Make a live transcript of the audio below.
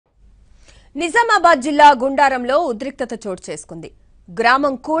నిజామాబాద్ జిల్లా గుండారంలో ఉద్రిక్తత చోటు చేసుకుంది.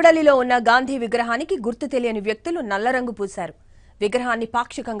 గ్రామం కూడలిలో ఉన్న గాంధీ విగ్రహానికి గుర్తు తెలియని వ్యక్తులు నల్లరంగు పూశారు. విగ్రహాన్ని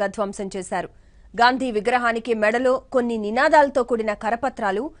పాక్షికంగా ధ్వంసం చేశారు. గాంధీ విగ్రహానికి మెడలో కొన్ని నినాదాలతో కూడిన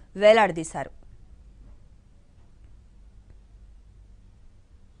కరపత్రాలు వేలాడదీశారు.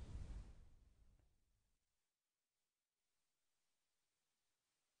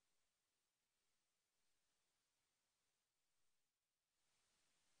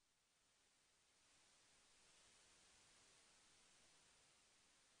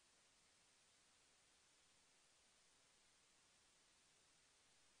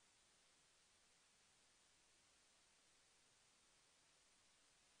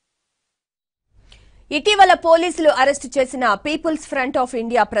 ఇటీవల పోలీసులు అరెస్టు చేసిన పీపుల్స్ ఫ్రంట్ ఆఫ్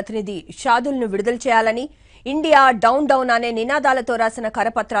ఇండియా ప్రతినిధి షాదుల్ను విడుదల చేయాలని ఇండియా డౌన్ డౌన్ అనే నినాదాలతో రాసిన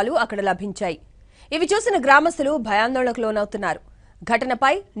కరపత్రాలు అక్కడ లభించాయి. ఇవి చూసిన గ్రామస్తులు భయాందోళనకు లోనవుతున్నారు.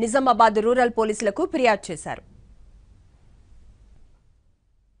 ఘటనపై నిజామాబాద్ రూరల్ పోలీసులకు ఫిర్యాదు చేశారు.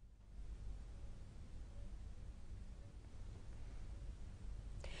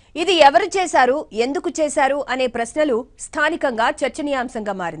 ఇది ఎవరు చేశారు, ఎందుకు చేశారు అనే ప్రశ్నలు స్థానికంగా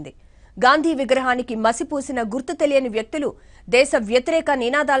చర్చనీయాంశంగా మారింది. గాంధీ విగ్రహానికి మసిపూసిన గుర్తు తెలియని వ్యక్తులు దేశ వ్యతిరేక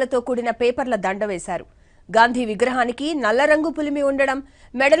నినాదాలతో కూడిన పేపర్ల దండ వేశారు. గాంధీ విగ్రహానికి నల్ల రంగు పులిమి ఉండడం,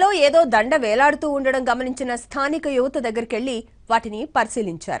 మెడలో ఏదో దండ వేలాడుతూ ఉండడం గమనించిన స్థానిక యువత దగ్గరికెళ్లి వాటిని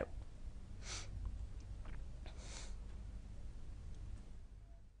పరిశీలించారు.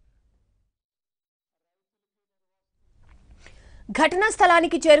 ఘటనా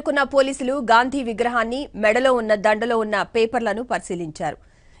స్థలానికి చేరుకున్న పోలీసులు గాంధీ విగ్రహాన్ని, మెడలో ఉన్న దండలో ఉన్న పేపర్లను పరిశీలించారు.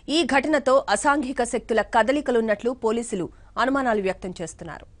 ఈ ఘటనతో అసాంఘిక శక్తుల కదలికలున్నట్లు పోలీసులు అనుమానాలు వ్యక్తం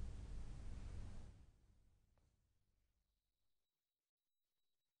చేస్తున్నారు.